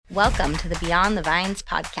Welcome to the Beyond the Vines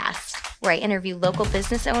podcast, where I interview local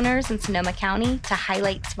business owners in Sonoma County to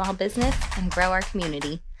highlight small business and grow our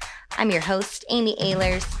community. I'm your host, Amy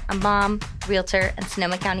Ehlers, a mom, realtor, and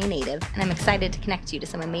Sonoma County native, and I'm excited to connect you to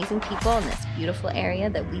some amazing people in this beautiful area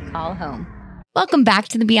that we call home. Welcome back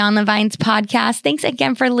to the Beyond the Vines podcast. Thanks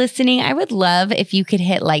again for listening. I would love if you could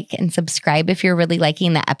hit like and subscribe if you're really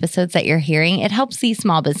liking the episodes that you're hearing. It helps these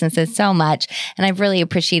small businesses so much, and I've really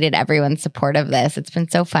appreciated everyone's support of this. It's been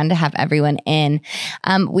so fun to have everyone in.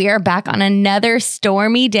 We are back on another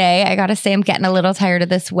stormy day. I got to say, I'm getting a little tired of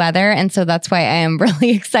this weather, and so that's why I am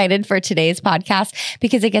really excited for today's podcast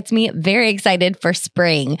because it gets me very excited for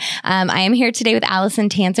spring. I am here today with Allison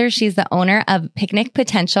Tanzer. She's the owner of Picnic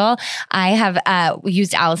Potential. I have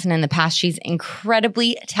used Allison in the past. She's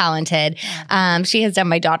incredibly talented. She has done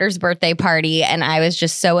my daughter's birthday party, and I was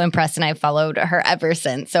just so impressed, and I've followed her ever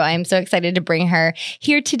since. So I'm so excited to bring her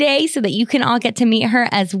here today so that you can all get to meet her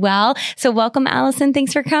as well. So welcome, Allison.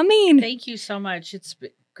 Thanks for coming. Thank you so much. It's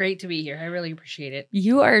great to be here. I really appreciate it.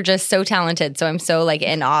 You are just so talented. So I'm so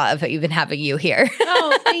in awe of even having you here.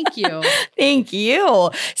 Oh, thank you. Thank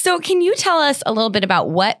you. So can you tell us a little bit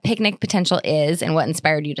about what Picnic Potential is and what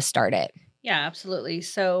inspired you to start it? Yeah, absolutely.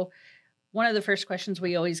 So one of the first questions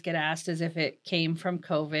we always get asked is if it came from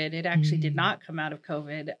COVID. It actually did not come out of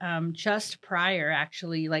COVID. Just prior,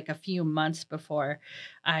 actually, like a few months before,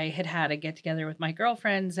 I had a get together with my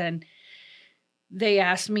girlfriends, and they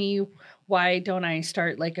asked me, why don't I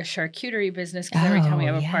start like a charcuterie business? Because every time we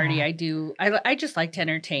have a party, I just like to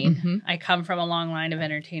entertain. Mm-hmm. I come from a long line of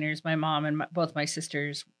entertainers. My mom and both my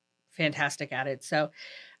sisters, fantastic at it.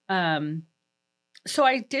 So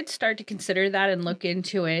I did start to consider that and look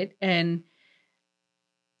into it. And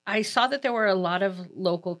I saw that there were a lot of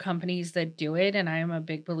local companies that do it. And I am a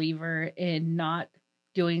big believer in not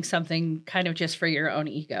doing something kind of just for your own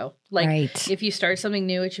ego. If you start something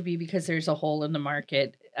new, it should be because there's a hole in the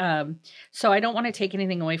market. So I don't want to take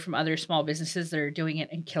anything away from other small businesses that are doing it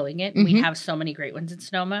and killing it. Mm-hmm. We have so many great ones in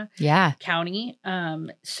Sonoma County.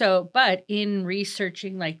 But in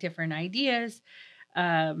researching different ideas,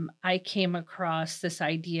 I came across this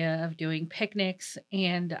idea of doing picnics,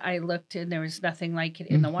 and I looked, and there was nothing like it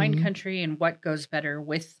in the wine country, and what goes better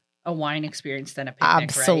with a wine experience than a picnic.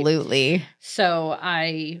 Absolutely. Right? So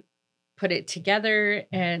I put it together,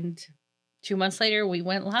 and 2 months later we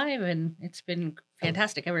went live, and it's been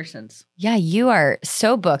fantastic ever since. Yeah, you are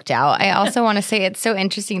so booked out. I also want to say it's so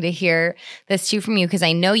interesting to hear this too from you, because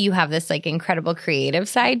I know you have this incredible creative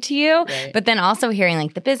side to you, right. But then also hearing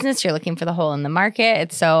the business, you're looking for the hole in the market.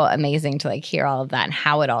 It's so amazing to hear all of that and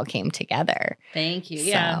how it all came together. Thank you.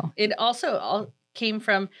 Yeah. It also came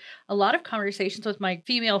from a lot of conversations with my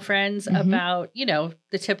female friends about,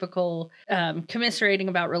 the typical commiserating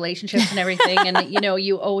about relationships and everything. And,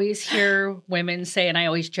 you always hear women say, and I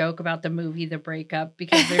always joke about the movie, The Breakup,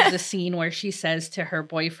 because there's a scene where she says to her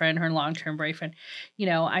boyfriend, her long-term boyfriend,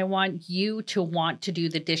 I want you to want to do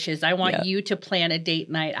the dishes. I want you to plan a date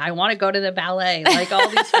night. I want to go to the ballet, all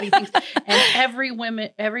these funny things. And every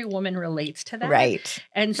woman relates to that. Right.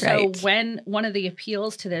 And so when one of the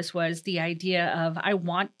appeals to this was the idea of, I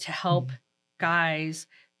want to help guys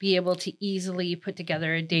be able to easily put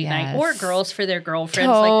together a date night, or girls for their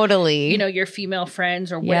girlfriends. Totally. Your female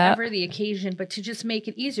friends or whatever the occasion, but to just make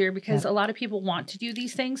it easier, because a lot of people want to do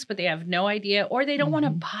these things, but they have no idea, or they don't want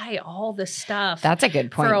to buy all the stuff. That's a good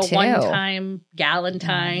point for a too. One-time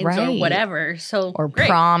Galentine's or whatever. So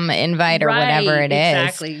prom invite or whatever it is.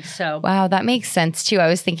 Exactly. So wow, that makes sense too. I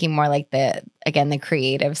was thinking more the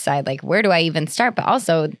creative side, where do I even start? But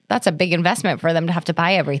also that's a big investment for them to have to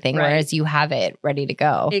buy everything, whereas you have it ready to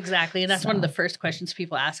go. Exactly. And that's one of the first questions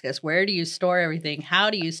people ask us. Where do you store everything? How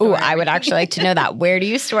do you store everything? I would actually like to know that. Where do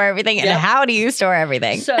you store everything and how do you store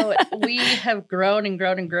everything? So we have grown and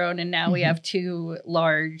grown and grown, and now we have 2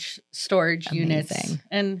 large storage units.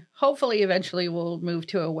 And hopefully eventually we'll move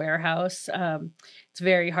to a warehouse. It's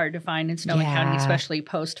very hard to find in Sonoma County, especially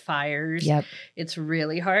post fires. Yep. It's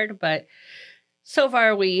really hard, but so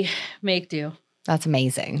far we make do. That's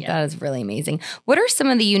amazing. Yeah. That is really amazing. What are some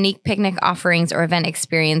of the unique picnic offerings or event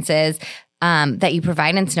experiences that you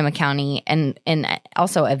provide in Sonoma County, and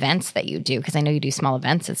also events that you do? Because I know you do small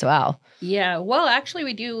events as well. Yeah. Well, actually,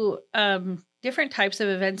 we do different types of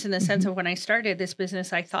events in the sense of when I started this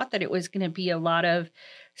business, I thought that it was going to be a lot of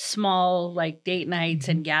small date nights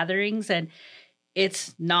and gatherings, and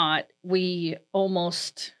it's not. We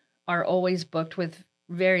almost are always booked with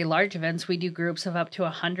very large events. We do groups of up to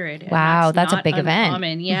 100. Wow, that's a big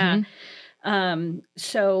uncommon. event. Yeah.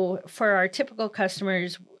 So for our typical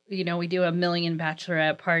customers, we do 1 million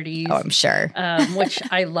bachelorette parties. Oh, I'm sure. Which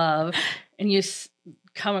I love. And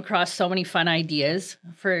come across so many fun ideas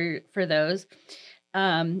for those.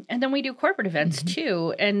 And then we do corporate events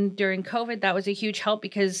too. And during COVID, that was a huge help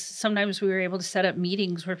because sometimes we were able to set up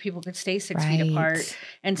meetings where people could stay 6 feet apart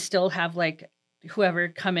and still have like whoever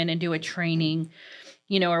come in and do a training,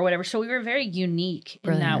 or whatever. So we were very unique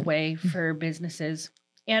in that way for businesses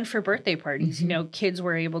and for birthday parties. Kids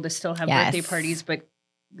were able to still have birthday parties, but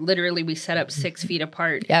literally we set up 6 feet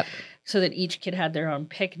apart so that each kid had their own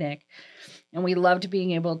picnic. And we loved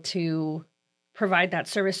being able to provide that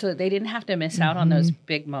service so that they didn't have to miss out on those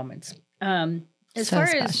big moments. As far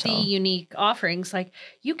as the unique offerings, like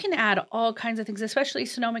you can add all kinds of things, especially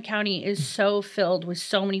Sonoma County is so filled with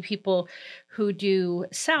so many people who do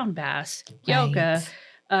sound baths, yoga.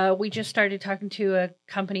 We just started talking to a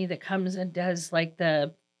company that comes and does like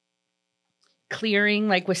the clearing,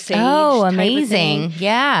 like with sage. Oh, amazing.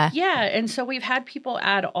 Yeah. Yeah. And so we've had people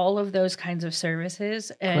add all of those kinds of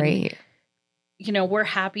services. And great. We're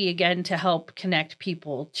happy again to help connect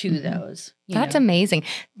people to those. That's amazing.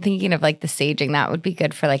 Thinking of like the saging, that would be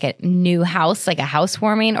good for like a new house, like a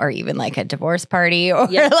housewarming or even like a divorce party or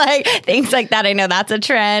like things like that. I know that's a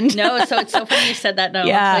trend. No, so it's so funny you said that. No,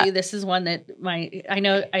 I'll tell you, this is one that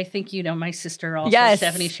I think my sister also,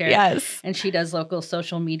 Stephanie shared, and she does local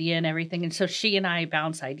social media and everything. And so she and I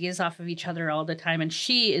bounce ideas off of each other all the time. And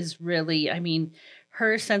she is really,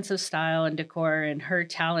 her sense of style and decor and her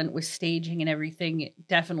talent with staging and everything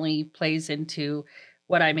definitely plays into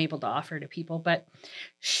what I'm able to offer to people. But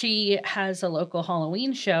she has a local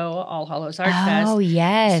Halloween show, All Hallows Art Fest. Oh,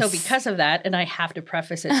 yes. So because of that, and I have to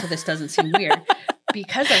preface it so this doesn't seem weird,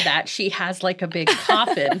 because of that, she has like a big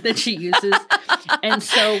coffin that she uses. And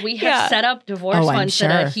so we have set up divorce ones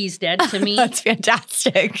that are He's Dead to Me. That's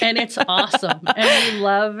fantastic. And it's awesome. And we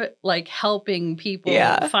love like helping people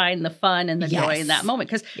find the fun and the joy in that moment.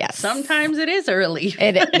 Because sometimes it is a relief.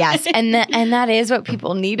 Yes. And that is what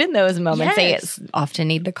people need in those moments. They often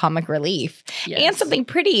need the comic relief and something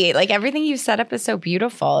pretty. Like everything you set up is so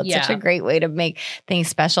beautiful. It's such a great way to make things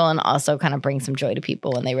special and also kind of bring some joy to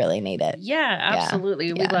people when they really need it. Yeah,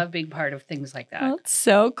 absolutely. We love being part of things like that. Oh, it's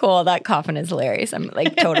so cool. That coffin is hilarious. I'm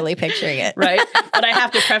like totally picturing it. Right. But I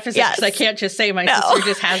have to preface it because I can't just say my sister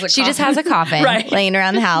just has a coffin. She just has a coffin laying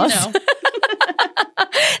around the house.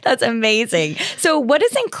 That's amazing. So what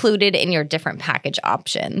is included in your different package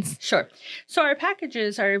options? Sure. So our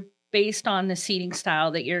packages are based on the seating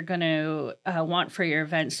style that you're going to want for your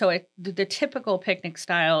event. So the typical picnic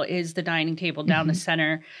style is the dining table down the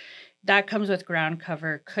center. That comes with ground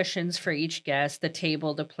cover, cushions for each guest, the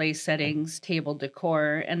table, the place settings, table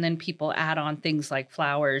decor, and then people add on things like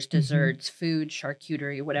flowers, desserts, food,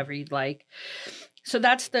 charcuterie, whatever you'd like. So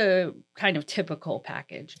that's the kind of typical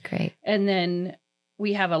package. Great. And then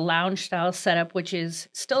we have a lounge style setup, which is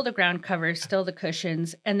still the ground cover, still the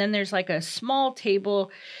cushions. And then there's like a small table.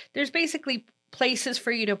 There's basically places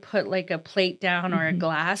for you to put like a plate down or a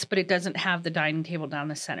glass, but it doesn't have the dining table down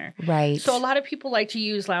the center. Right. So a lot of people like to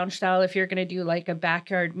use lounge style if you're going to do like a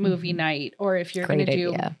backyard movie night, or if you're going to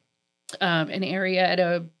do an area at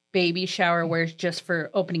a baby shower where it's just for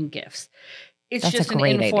opening gifts. It's just an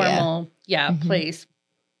informal place.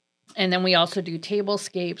 And then we also do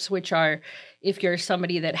tablescapes, which are if you're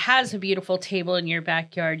somebody that has a beautiful table in your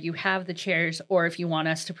backyard, you have the chairs, or if you want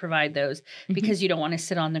us to provide those because you don't want to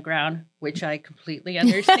sit on the ground, which I completely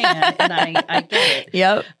understand and I get it.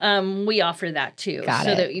 Yep. We offer that too.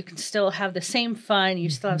 That you can still have the same fun. You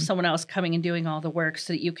still have someone else coming and doing all the work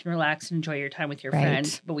so that you can relax and enjoy your time with your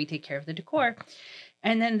friends, but we take care of the decor.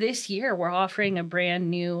 And then this year we're offering a brand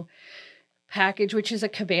new package, which is a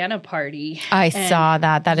cabana party. I saw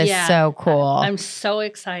that. That is so cool. I'm so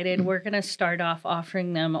excited. We're going to start off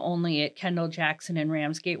offering them only at Kendall Jackson and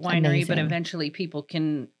Ramsgate Winery, but eventually people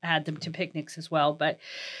can add them to picnics as well. But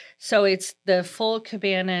so it's the full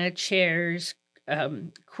cabana, chairs,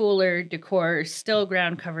 cooler, decor, still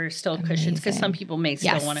ground cover, still cushions, because some people may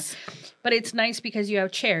still want to. But it's nice because you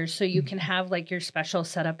have chairs, so you can have like your special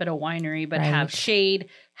setup at a winery, but have shade,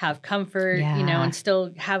 have comfort, and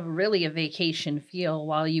still have really a vacation feel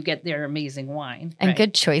while you get their amazing wine. And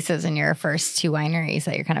good choices in your first two wineries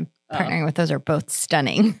that you're kind of partnering with. Those are both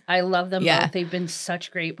stunning. I love them both. They've been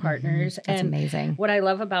such great partners. That's amazing. What I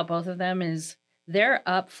love about both of them is they're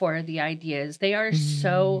up for the ideas. They are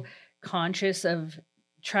so conscious of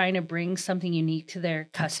trying to bring something unique to their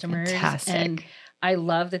customers. Fantastic. And I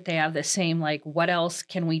love that they have the same, like, what else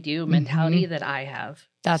can we do mentality that I have.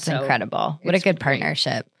 That's incredible. What a good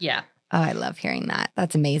partnership. Yeah. Oh, I love hearing that.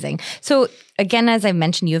 That's amazing. So again, as I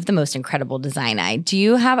mentioned, you have the most incredible design eye. Do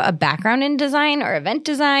you have a background in design or event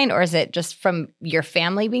design, or is it just from your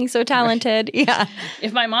family being so talented? Yeah.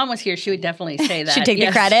 If my mom was here, she would definitely say that. She'd take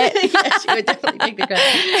the credit? Yes, she would definitely take the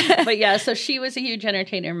credit. But yeah, so she was a huge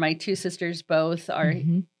entertainer. My two sisters both are,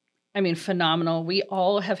 phenomenal. We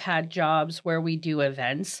all have had jobs where we do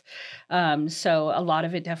events. So a lot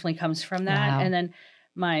of it definitely comes from that. Wow. And then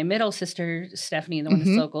my middle sister, Stephanie, the one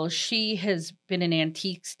that's local, she has been an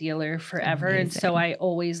antiques dealer forever. And so I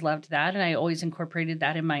always loved that. And I always incorporated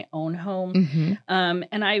that in my own home.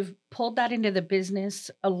 And I've pulled that into the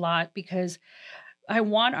business a lot because I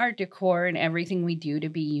want our decor and everything we do to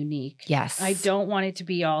be unique. Yes. I don't want it to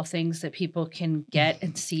be all things that people can get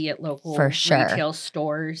and see at local retail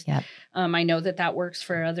stores. Yep. I know that works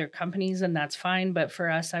for other companies and that's fine. But for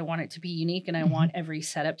us, I want it to be unique and I want every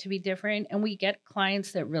setup to be different. And we get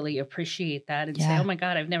clients that really appreciate that and say, oh my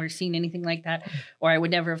God, I've never seen anything like that. Or I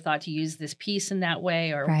would never have thought to use this piece in that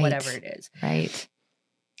way or whatever it is. Right.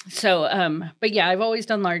 So, but yeah, I've always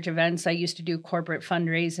done large events. I used to do corporate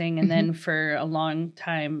fundraising. And then for a long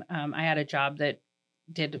time, I had a job that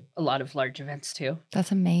did a lot of large events too.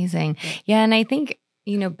 That's amazing. Yeah. And I think,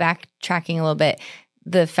 backtracking a little bit,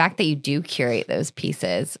 the fact that you do curate those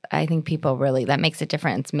pieces, I think people really, that makes a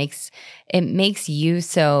difference. It makes you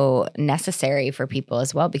so necessary for people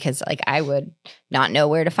as well, because like I would not know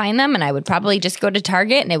where to find them and I would probably just go to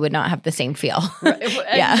Target and it would not have the same feel.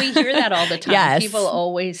 Yeah. We hear that all the time. Yes. People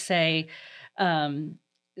always say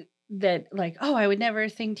that like, oh, I would never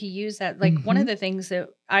think to use that. Like one of the things that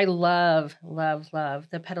I love,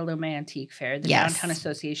 the Petaluma Antique Fair. The Downtown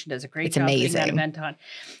Association does a great job putting that event on.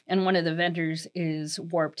 And one of the vendors is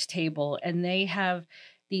Warped Table, and they have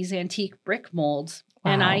these antique brick molds.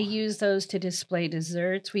 Wow. And I use those to display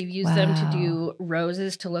desserts. We've used them to do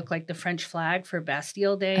roses to look like the French flag for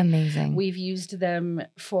Bastille Day. Amazing. We've used them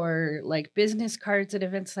for like business cards at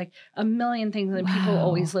events, like a million things. And people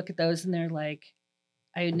always look at those and they're like,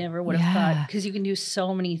 I never would have thought, because you can do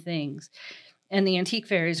so many things. And the Antique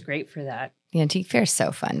Fair is great for that. The Antique Fair is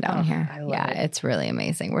so fun down here. I love it. It's really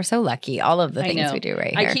amazing. We're so lucky. All of the things we do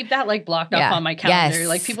right here. I keep that like blocked off on my calendar.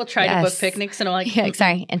 Like people try to book picnics and I'm like,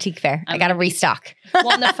 sorry, Antique Fair. I got to restock.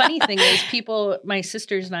 Well, and the funny thing is my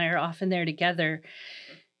sisters and I are often there together.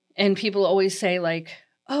 And people always say like,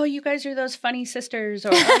 oh, you guys are those funny sisters, or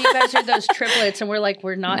oh, you guys are those triplets. And we're like,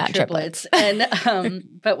 we're not triplets.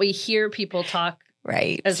 And, but we hear people talk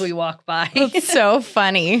as we walk by. It's so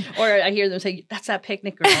funny. Or I hear them say, that's that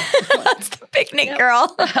picnic girl. That's the picnic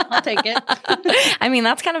girl. I'll take it. I mean,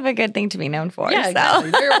 that's kind of a good thing to be known for. Yeah,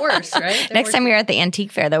 exactly. They're worse, right? Next time you're at the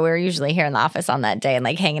Antique Fair, though, we're usually here in the office on that day and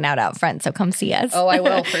like hanging out front. So come see us. Oh, I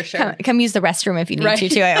will for sure. Come use the restroom if you need to,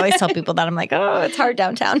 too. I always tell people that. I'm like, oh, it's hard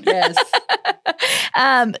downtown. Yes.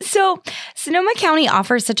 So Sonoma County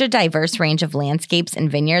offers such a diverse range of landscapes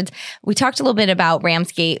and vineyards. We talked a little bit about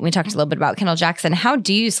Ramsgate. We talked a little bit about Kendall Jackson. How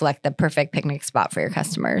do you select the perfect picnic spot for your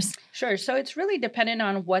customers? Sure. So it's really dependent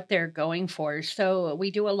on what they're going for. So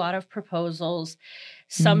we do a lot of proposals.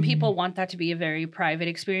 Some people want that to be a very private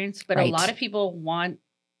experience, but a lot of people want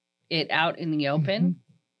it out in the open.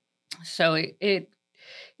 So it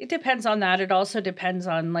depends on that. It also depends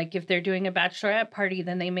on like if they're doing a bachelorette party,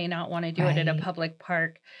 then they may not want to do it at a public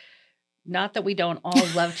park. Not that we don't all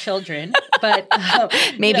love children, but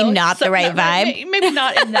maybe not the right vibe. Maybe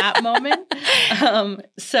not in that moment.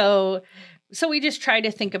 So we just try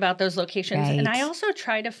to think about those locations. And I also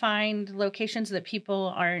try to find locations that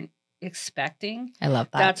people aren't expecting. I love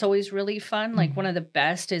that. That's always really fun. Like one of the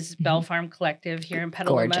best is Bell Farm Collective here in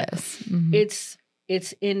Petaluma. Gorgeous.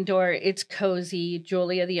 It's indoor. It's cozy.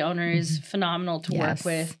 Julia, the owner, is phenomenal to work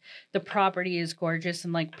with. The property is gorgeous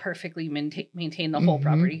and like perfectly maintain the whole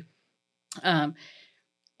property.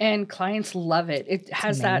 And clients love it. It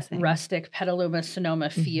has that rustic Petaluma Sonoma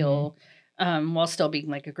feel, while still being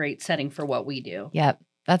like a great setting for what we do. Yep.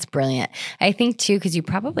 That's brilliant. I think too, because you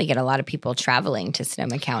probably get a lot of people traveling to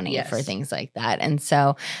Sonoma County for things like that. And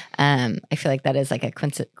so I feel like that is like a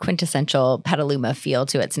quintessential Petaluma feel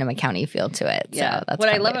to it, Sonoma County feel to it. Yeah. So that's what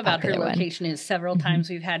I love about her location is several times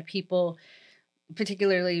we've had people,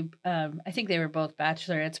 particularly, I think they were both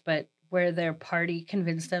bachelorettes, but where their party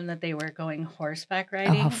convinced them that they were going horseback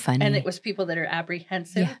riding. Oh, how funny. And it was people that are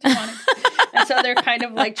apprehensive to want to. And so they're kind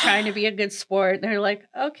of like trying to be a good sport. They're like,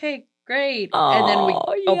 okay, great. And then we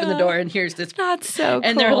open the door and here's this. That's so cool.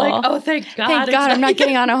 And they're like, oh, thank God. Thank God I'm not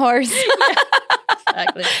getting on a horse.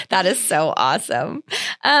 Exactly. That is so awesome.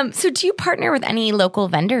 So do you partner with any local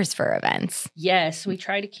vendors for events? Yes, we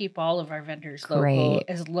try to keep all of our vendors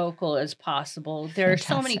local as possible. There are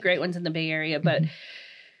so many great ones in the Bay Area, but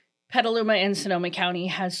Petaluma and Sonoma County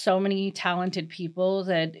has so many talented people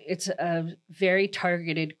that it's a very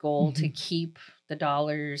targeted goal to keep the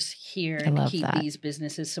dollars here and to keep these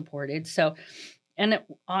businesses supported. So, and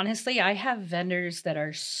honestly, I have vendors that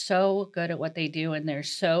are so good at what they do and they're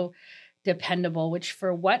so dependable, which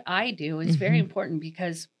for what I do is very important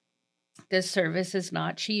because this service is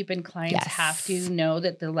not cheap and clients have to know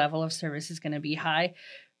that the level of service is going to be high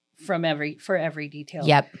for every detail.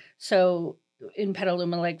 Yep. So in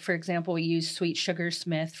Petaluma, like for example, we use Sweet Sugar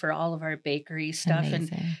Smith for all of our bakery stuff. Amazing.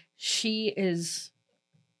 And she is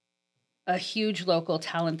a huge local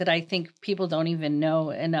talent that I think people don't even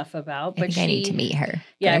know enough about. But I need to meet her.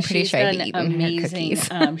 Yeah, I'm pretty she's sure I've done eaten amazing.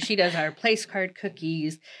 her cookies. She does our place card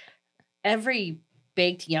cookies, every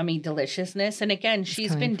baked yummy deliciousness. And again,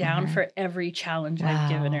 she's been down for every challenge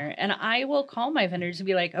I've given her. And I will call my vendors and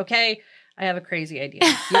be like, okay, I have a crazy idea.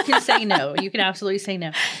 You can say no. You can absolutely say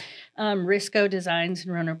no. Risco Designs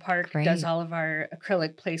in Rohnert Park does all of our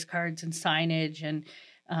acrylic place cards and signage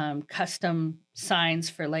and custom signs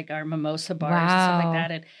for like our mimosa bars and stuff like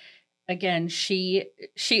that. And again, she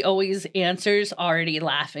always answers already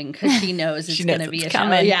laughing because she knows it's going to be a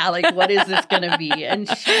challenge. Yeah, like what is this going to be? And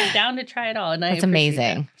she's down to try it all. And that's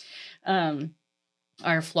amazing.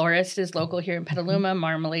 Our florist is local here in Petaluma,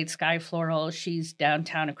 Marmalade Sky Floral. She's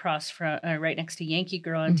downtown across from, right next to Yankee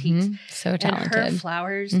Girl Antiques. So talented. And her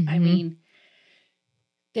flowers, I mean,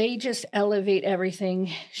 they just elevate everything.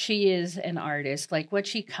 She is an artist. Like what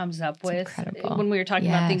she comes up with. Incredible. When we were talking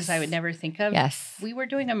about things I would never think of. Yes. We were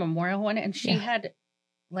doing a memorial one and she had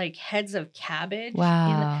like heads of cabbage.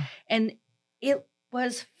 Wow. And it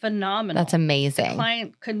was phenomenal. That's amazing. The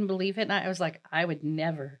client couldn't believe it. And I was like, I would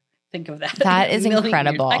never think of that. That is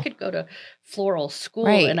incredible. Years. I could go to floral school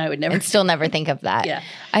and I would never still never think of that. Yeah.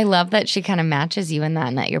 I love that she kind of matches you in that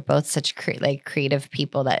and that you're both such creative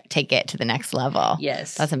people that take it to the next level.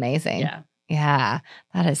 Yes. That's amazing. Yeah. Yeah.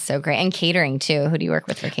 That is so great. And catering too. Who do you work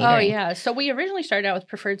with for catering? Oh yeah. So we originally started out with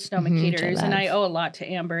Preferred Sonoma Caterers and I owe a lot to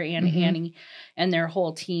Amber and Annie and their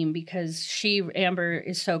whole team because Amber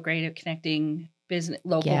is so great at connecting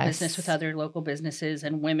local business with other local businesses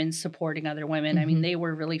and women supporting other women. I mean, they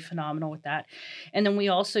were really phenomenal with that. And then we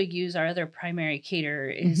also use our other primary caterer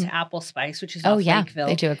is Apple Spice, which is off Lakeville.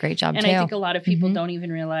 They do a great job and too. I think a lot of people don't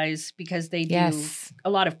even realize because they do a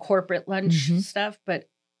lot of corporate lunch stuff, but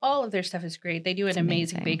all of their stuff is great. They do an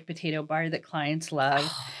amazing baked potato bar that clients love.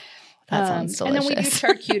 That sounds delicious. And then we do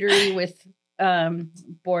charcuterie with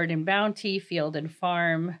Board and Bounty, Field and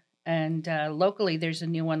Farm. And locally, there's a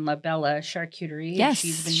new one, La Bella Charcuterie. Yes,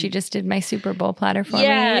 she just did my Super Bowl platter for me.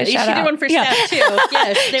 Yeah, she did one for Steph too.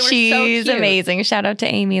 Yes, they were She's so cute. Amazing. Shout out to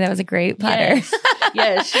Amy. That was a great platter.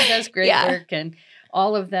 Yes, she does great work. And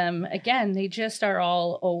all of them, again, they just are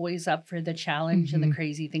all always up for the challenge and the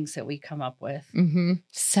crazy things that we come up with.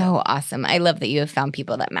 So awesome. I love that you have found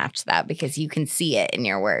people that match that because you can see it in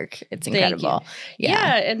your work. It's incredible.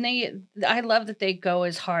 Yeah. And I love that they go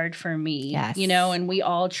as hard for me, you know, and we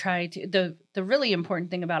all try to, the really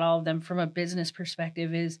important thing about all of them from a business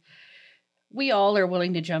perspective is we all are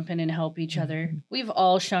willing to jump in and help each other. We've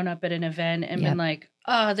all shown up at an event and been like,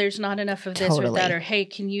 oh, there's not enough of this or that, or hey,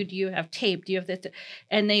 do you have tape? Do you have this?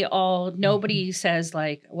 And they all, nobody says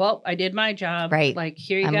like, well, I did my job. Right. Like,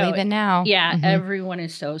 here you I'm go. I'm leaving now. Yeah. Everyone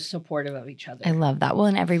is so supportive of each other. I love that. Well,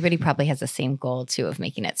 and everybody probably has the same goal too of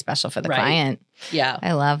making it special for the client. Yeah.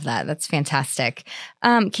 I love that. That's fantastic.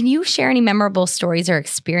 Can you share any memorable stories or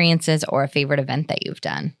experiences or a favorite event that you've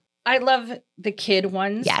done? I love the kid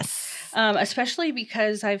ones. Yes. Especially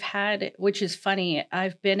because I've had, which is funny,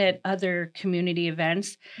 I've been at other community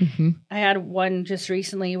events. I had one just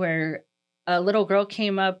recently where a little girl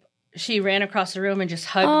came up. She ran across the room and just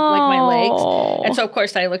hugged like my legs. And so, of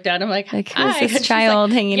course, I looked down. I'm like, who's this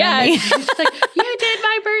child hanging on me? She's like, you did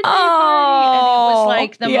my birthday party. And it was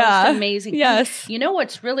like the most amazing. Yes. You know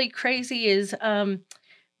what's really crazy is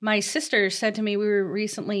my sister said to me, we were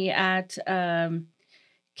recently at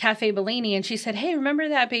Cafe Bellini, and she said, hey, remember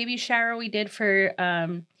that baby shower we did for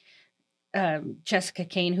Jessica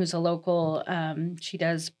Kane, who's a local, she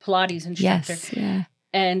does Pilates instructor. Yes, yeah.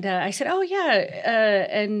 And I said, oh, yeah.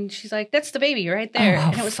 And she's like, that's the baby right there. Oh,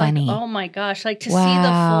 and it was funny. like, oh, my gosh, like to see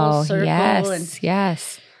the full circle.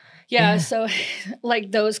 Yes. Yeah, so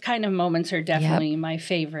like those kind of moments are definitely my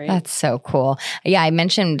favorite. That's so cool. Yeah, I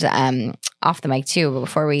mentioned off the mic too,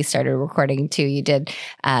 before we started recording too, you did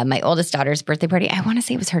my oldest daughter's birthday party. I want to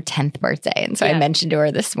say it was her 10th birthday. And so I mentioned to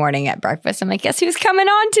her this morning at breakfast, I'm like, guess who's coming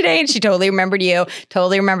on today? And she totally remembered you,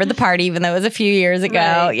 totally remembered the party, even though it was a few years ago.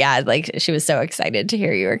 Right. Yeah, like she was so excited to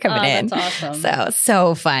hear you were coming in. That's awesome.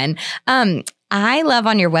 So fun. I love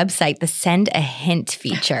on your website the send a hint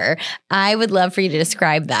feature. I would love for you to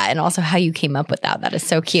describe that and also how you came up with that. That is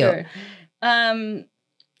so cute. Sure.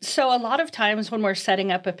 So a lot of times when we're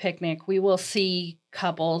setting up a picnic, we will see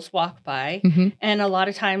couples walk by, and a lot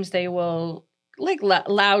of times they will like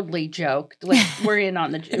loudly joke, like we're in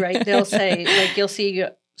on the right. They'll say, like, you'll see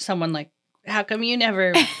someone like, how come you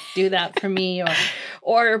never do that for me?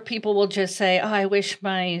 Or people will just say, oh, I wish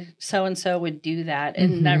my so-and-so would do that.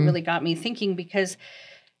 And that really got me thinking, because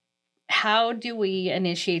how do we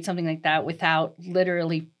initiate something like that without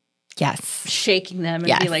literally shaking them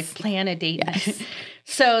and be like, plan a date? Yes.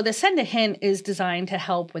 So the send a hint is designed to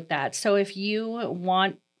help with that. So if you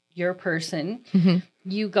want your person,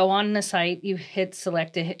 you go on the site, you hit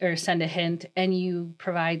select or send a hint, and you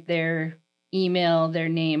provide their email, their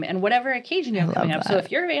name, and whatever occasion you have coming up. So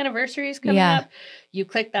if your anniversary is coming up, you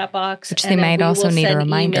click that box. Which they might also need a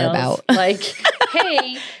reminder about. Like,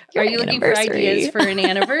 hey, are you looking for ideas for an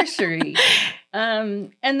anniversary?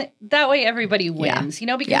 And that way everybody wins,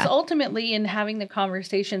 because ultimately in having the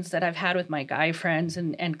conversations that I've had with my guy friends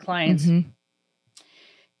and clients,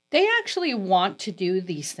 they actually want to do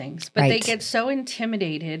these things, but they get so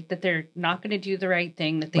intimidated that they're not going to do the right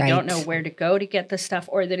thing, that they don't know where to go to get the stuff,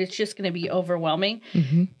 or that it's just going to be overwhelming,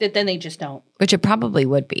 that then they just don't. Which it probably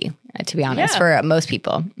would be, to be honest, for most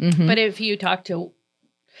people. But if you talk to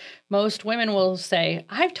most women will say,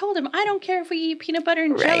 I've told him I don't care if we eat peanut butter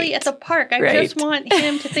and jelly at the park. I just want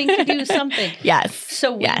him to think to do something.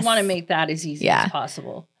 So we want to make that as easy as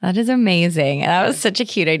possible. That is amazing. And that was such a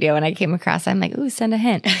cute idea when I came across it. I'm like, ooh, send a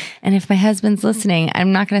hint. And if my husband's listening,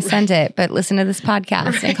 I'm not going to send it, but listen to this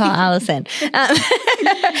podcast and call Allison.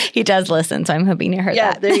 He does listen, so I'm hoping you heard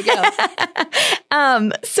that. There you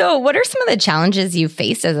go. So what are some of the challenges you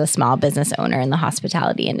faced as a small business owner in the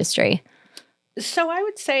hospitality industry? So I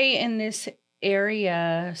would say in this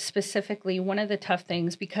area specifically, one of the tough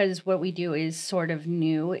things, because what we do is sort of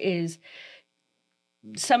new, is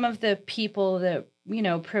some of the people that,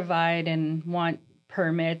 provide and want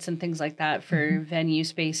permits and things like that for venue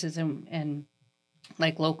spaces and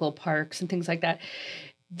like local parks and things like that.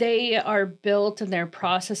 They are built, and their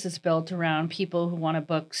process is built around people who want to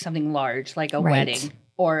book something large, like a wedding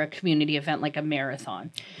or a community event like a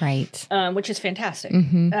marathon. Which is fantastic.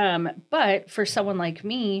 But for someone like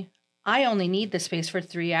me, I only need the space for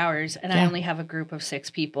 3 hours, and I only have a group of 6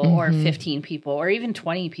 people or 15 people or even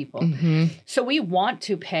 20 people. So we want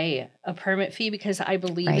to pay a permit fee because I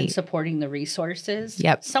believe in supporting the resources.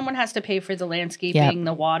 Someone has to pay for the landscaping,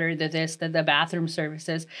 the water, the bathroom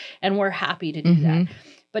services, and we're happy to do that.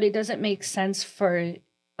 But it doesn't make sense for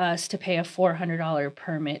us to pay a $400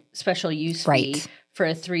 permit special use fee for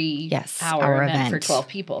a 3-hour event for 12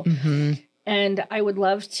 people. And I would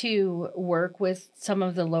love to work with some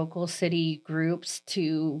of the local city groups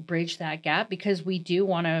to bridge that gap, because we do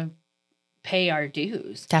want to pay our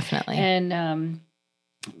dues. Definitely. And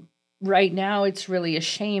right now it's really a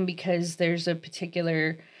shame, because there's a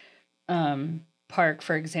particular park,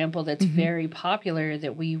 for example, that's very popular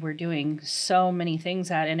that we were doing so many things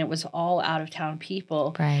at, and it was all out of town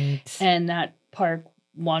people. And that park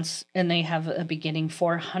and they have a beginning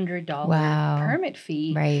 $400 permit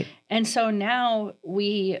fee. And so now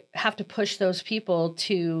we have to push those people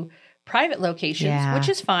to private locations, which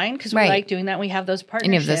is fine, because we like doing that. We have those partnerships.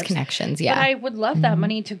 And you have those connections, But I would love that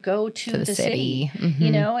money to go to the city.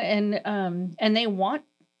 And they want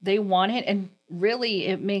it. And really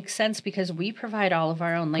it makes sense, because we provide all of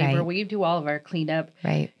our own labor. We do all of our cleanup.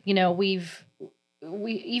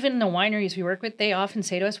 We even the wineries we work with, they often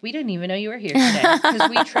say to us, we didn't even know you were here today,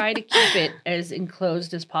 because we try to keep it as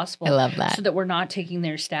enclosed as possible. I love that. So that we're not taking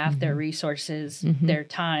their staff, their resources, their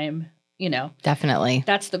time, Definitely.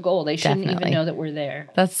 That's the goal. They shouldn't even know that we're there.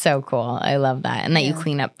 That's so cool. I love that. And that you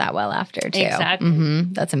clean up that well after too. Exactly.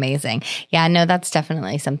 That's amazing. Yeah, no, that's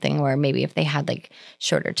definitely something where maybe if they had like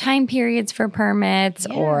shorter time periods for permits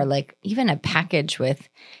or like even a package with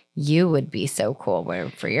you would be so cool, where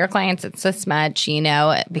for your clients it's this much,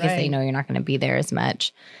 because they know you're not going to be there as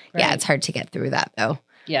much. Yeah, it's hard to get through that though.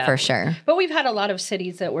 Yeah, for sure. But we've had a lot of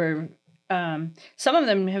cities that were, some of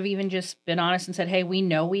them have even just been honest and said, hey, we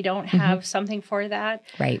know we don't have something for that.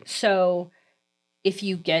 So if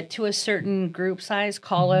you get to a certain group size,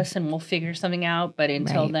 call us and we'll figure something out. But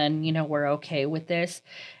until then, we're okay with this.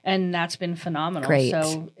 And that's been phenomenal.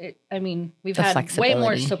 So, we've had way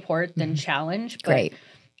more support than challenge. But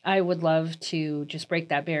I would love to just break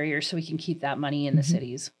that barrier so we can keep that money in the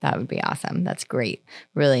cities. That would be awesome. That's great.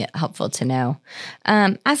 Really helpful to know.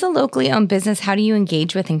 As a locally owned business, how do you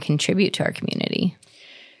engage with and contribute to our community?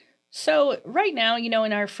 So right now,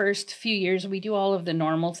 in our first few years, we do all of the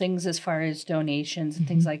normal things as far as donations and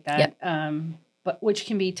things like that, but which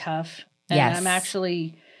can be tough. And I'm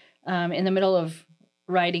actually in the middle of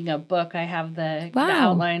writing a book. I have the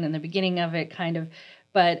outline and the beginning of it kind of,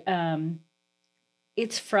 but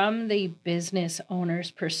it's from the business owner's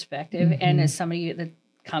perspective and as somebody that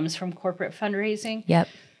comes from corporate fundraising.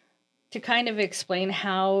 To kind of explain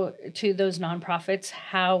how to those nonprofits,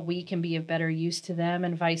 how we can be of better use to them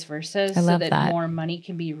and vice versa so that more money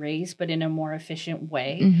can be raised, but in a more efficient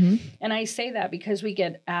way. And I say that because we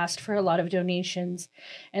get asked for a lot of donations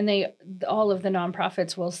and all of the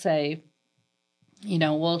nonprofits will say,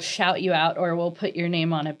 we'll shout you out or we'll put your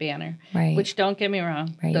name on a banner, which don't get me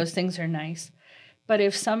wrong. Those things are nice. But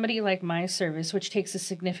if somebody like my service, which takes a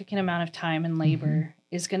significant amount of time and labor,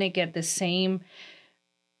 is going to get the same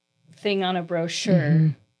thing on a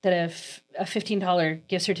brochure that a $15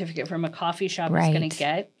 gift certificate from a coffee shop is going to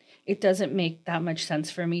get, it doesn't make that much sense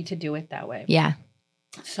for me to do it that way.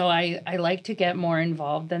 So I like to get more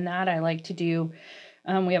involved than that. I like to do,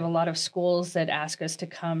 we have a lot of schools that ask us to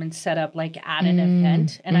come and set up like at an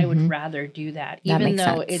event. And I would rather do that even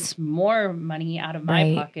though it's more money out of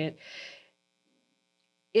my pocket.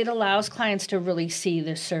 It allows clients to really see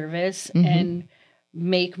the service and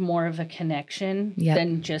make more of a connection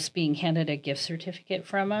than just being handed a gift certificate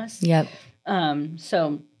from us.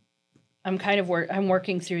 So I'm kind of I'm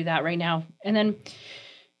working through that right now. And then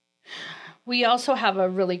we also have a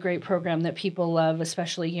really great program that people love,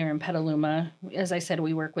 especially here in Petaluma. As I said,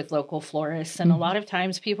 we work with local florists, and a lot of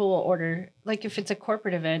times people will order, like if it's a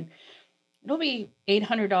corporate event, it'll be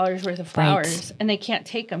 $800 worth of flowers and they can't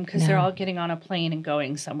take them because they're all getting on a plane and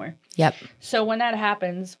going somewhere. So when that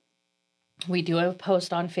happens, we do a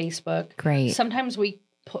post on Facebook. Sometimes we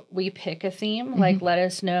pick a theme, like let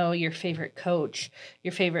us know your favorite coach,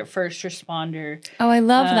 your favorite first responder. Oh, I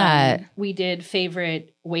love that. We did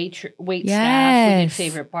favorite wait staff. We did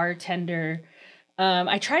favorite bartender.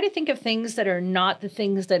 I try to think of things that are not the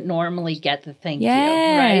things that normally get the thank you,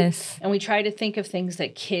 right? And we try to think of things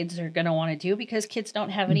that kids are going to want to do because kids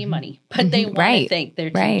don't have any money, but they want to thank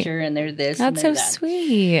their teacher and they're this and they're that. That's so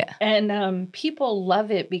sweet. And people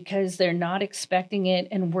love it because they're not expecting it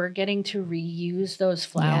and we're getting to reuse those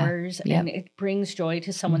flowers and it brings joy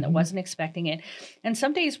to someone that wasn't expecting it. And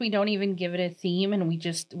some days we don't even give it a theme and we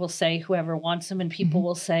just will say whoever wants them and people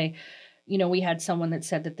will say, we had someone that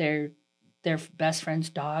said that their best friend's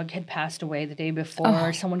dog had passed away the day before,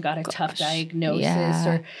 or someone got a tough diagnosis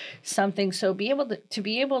or something. So be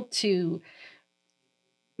able to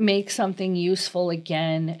make something useful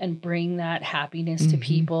again and bring that happiness to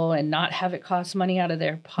people and not have it cost money out of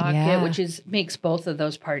their pocket, which makes both of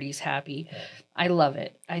those parties happy. I love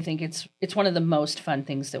it. I think it's one of the most fun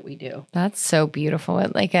things that we do. That's so beautiful.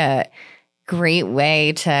 Like a great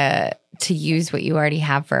way to use what you already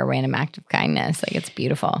have for a random act of kindness. Like it's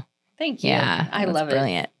beautiful. Thank you. Yeah, I love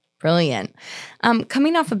it. Brilliant.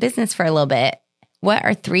 Coming off of business for a little bit, what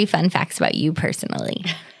are 3 fun facts about you personally?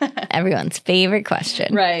 Everyone's favorite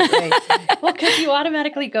question. Right. Well, because you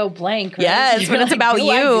automatically go blank, right? Yes, when it's about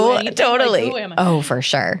you. Totally. Like, oh, for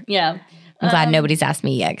sure. Yeah. I'm glad nobody's asked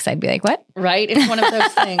me yet because I'd be like, what? Right. It's one of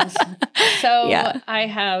those things. So I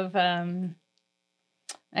have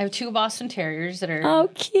 2 Boston Terriers that are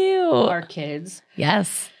cute. Our kids.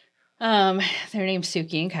 Yes. Their name's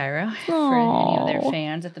Suki and Cairo for any of their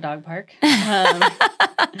fans at the dog park.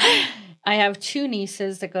 I have 2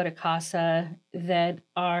 nieces that go to CASA that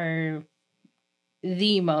are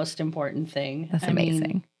the most important thing. That's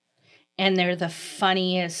amazing. And they're the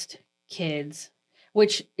funniest kids,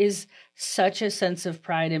 which is such a sense of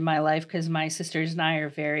pride in my life because my sisters and I are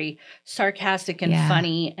very sarcastic and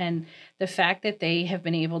funny. And the fact that they have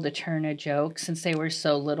been able to turn a joke since they were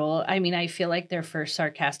so little. I mean, I feel like their first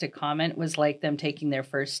sarcastic comment was like them taking their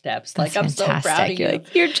first steps. That's like, fantastic. I'm so proud of you.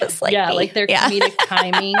 You're just like me. Like their comedic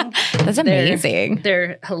timing. That's amazing.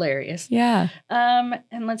 They're hilarious. Yeah.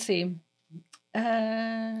 And let's see.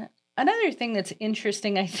 Another thing that's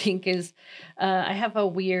interesting, I think, is I have a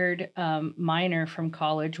weird minor from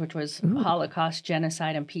college, which was Holocaust,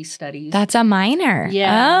 Genocide, and Peace Studies. That's a minor?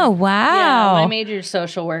 Yeah. Oh, wow. Yeah, my major is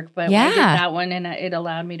social work, but I did that one, and it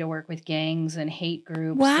allowed me to work with gangs and hate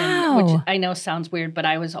groups. Wow. Which I know sounds weird, but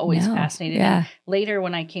I was always fascinated. Yeah. And later,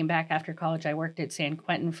 when I came back after college, I worked at San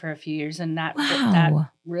Quentin for a few years, and that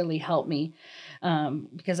really helped me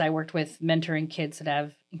because I worked with mentoring kids that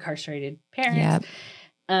have incarcerated parents. Yep.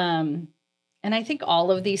 And I think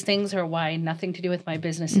all of these things are why nothing to do with my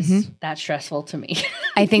business is that stressful to me.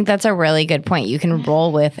 I think that's a really good point. You can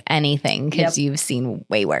roll with anything because you've seen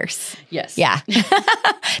way worse. Yes. Yeah.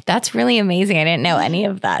 That's really amazing. I didn't know any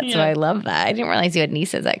of that. So I love that. I didn't realize you had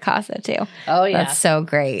nieces at CASA too. Oh, yeah. That's so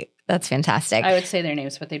great. That's fantastic. I would say their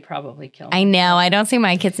names, but they'd probably kill me. I know. I don't say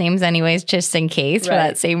my kids' names anyways, just in case for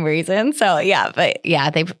that same reason. So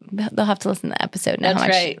they'll have to listen to the episode and know how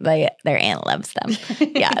much their aunt loves them.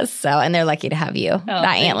 Yes. So, and they're lucky to have you. That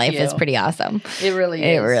aunt life is pretty awesome. It really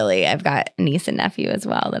is. It really. I've got a niece and nephew as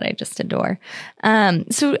well that I just adore.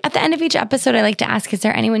 So at the end of each episode, I like to ask, is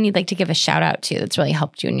there anyone you'd like to give a shout out to that's really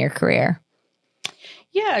helped you in your career?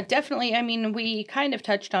 Yeah, definitely. I mean, we kind of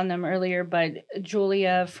touched on them earlier, but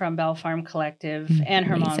Julia from Bell Farm Collective and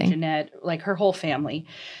her mom, Jeanette, like her whole family.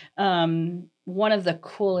 One of the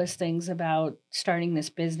coolest things about starting this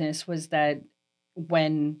business was that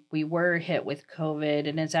when we were hit with COVID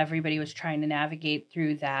and as everybody was trying to navigate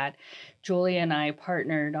through that, Julia and I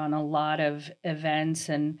partnered on a lot of events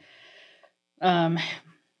and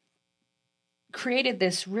created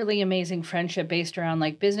this really amazing friendship based around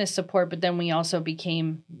like business support, but then we also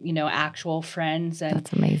became, actual friends. And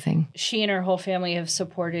that's amazing. She and her whole family have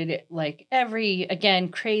supported like every, again,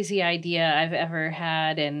 crazy idea I've ever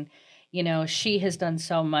had. And, she has done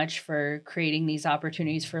so much for creating these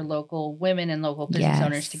opportunities for local women and local business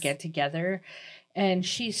owners to get together. And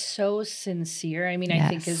she's so sincere. I mean, I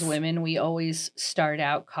think as women, we always start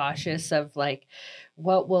out cautious of like,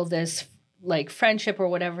 what will this like friendship or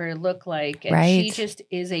whatever look like. And she just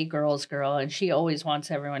is a girl's girl and she always wants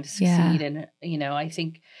everyone to succeed. And, I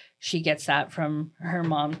think she gets that from her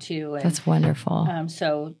mom too. And, that's wonderful.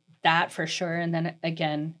 So that for sure. And then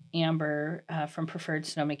again, Amber from Preferred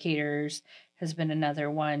Sonoma Caterers has been another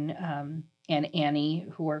one. And Annie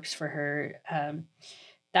who works for her.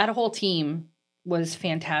 That whole team was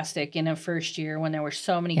fantastic in a first year when there were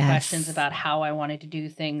so many questions about how I wanted to do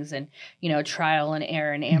things and, trial and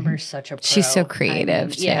error. And Amber's such a pro. She's so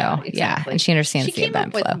creative too. Yeah, exactly. Yeah. And she understands the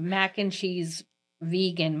event flow. She came up with mac and cheese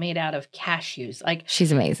vegan made out of cashews. Like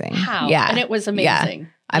she's amazing. How? Yeah. And it was amazing. Yeah.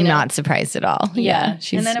 I'm not surprised at all. Yeah.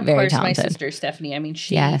 She's and then of very course talented. My sister Stephanie. I mean,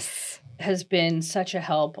 she has been such a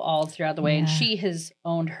help all throughout the way. And she has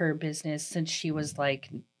owned her business since she was like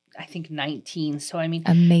I think 19. So, I mean,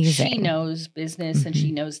 amazing. She knows business and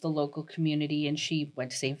she knows the local community and she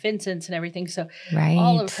went to St. Vincent's and everything. So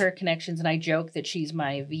all of her connections, and I joke that she's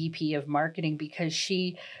my VP of marketing because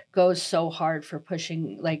she goes so hard for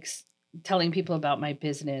pushing, like telling people about my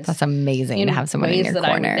business. That's amazing to have someone in your corner.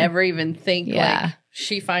 I would never even think like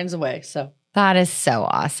she finds a way. So. That is so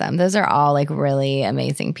awesome. Those are all like really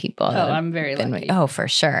amazing people. Oh, I'm very lucky. Oh, for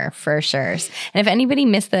sure. For sure. And if anybody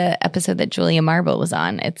missed the episode that Julia Marble was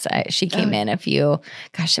on, she came in it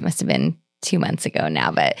must have been 2 months ago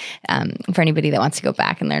now. But for anybody that wants to go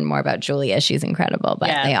back and learn more about Julia, she's incredible, but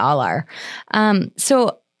they all are.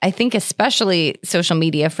 So I think especially social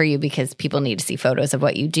media for you because people need to see photos of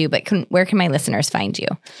what you do, but where can my listeners find you?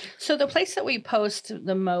 So the place that we post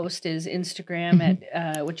the most is Instagram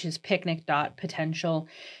at which is picnic.potential.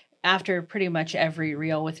 After pretty much every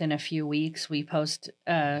reel within a few weeks, we post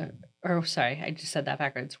I just said that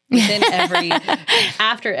backwards.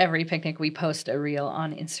 After every picnic, we post a reel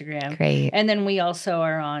on Instagram. Great. And then we also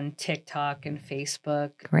are on TikTok and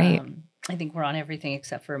Facebook. Great. I think we're on everything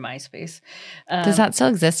except for MySpace. Does that still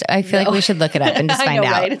exist? I feel like we should look it up and just find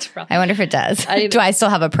out. Right? I wonder if it does. Do I still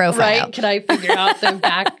have a profile? Right? Can I figure out the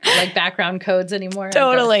background codes anymore?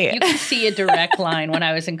 Totally. You can see a direct line when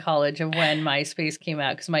I was in college of when MySpace came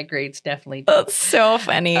out because my grades definitely did. That's so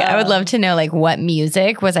funny. I would love to know what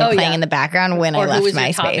music was I playing in the background when I left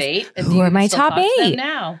MySpace. Top 8, who are my top 8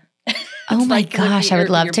 now? Oh my gosh, I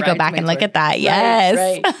would love to go back and look at that. Yes.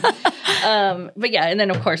 Right. But yeah, and then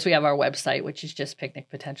of course we have our website, which is just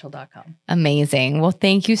picnicpotential.com. Amazing. Well,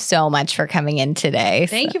 thank you so much for coming in today.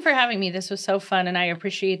 Thank you for having me. This was so fun. And I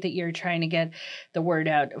appreciate that you're trying to get the word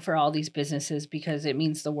out for all these businesses because it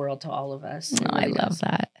means the world to all of us. I love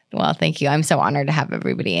that. Well, thank you. I'm so honored to have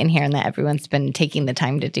everybody in here and that everyone's been taking the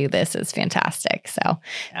time to do this is fantastic. So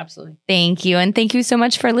absolutely. Thank you. And thank you so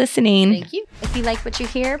much for listening. Thank you. If you like what you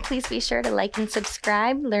hear, please be sure to like and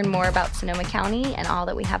subscribe, learn more about Sonoma County and all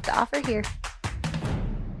that we have to offer here.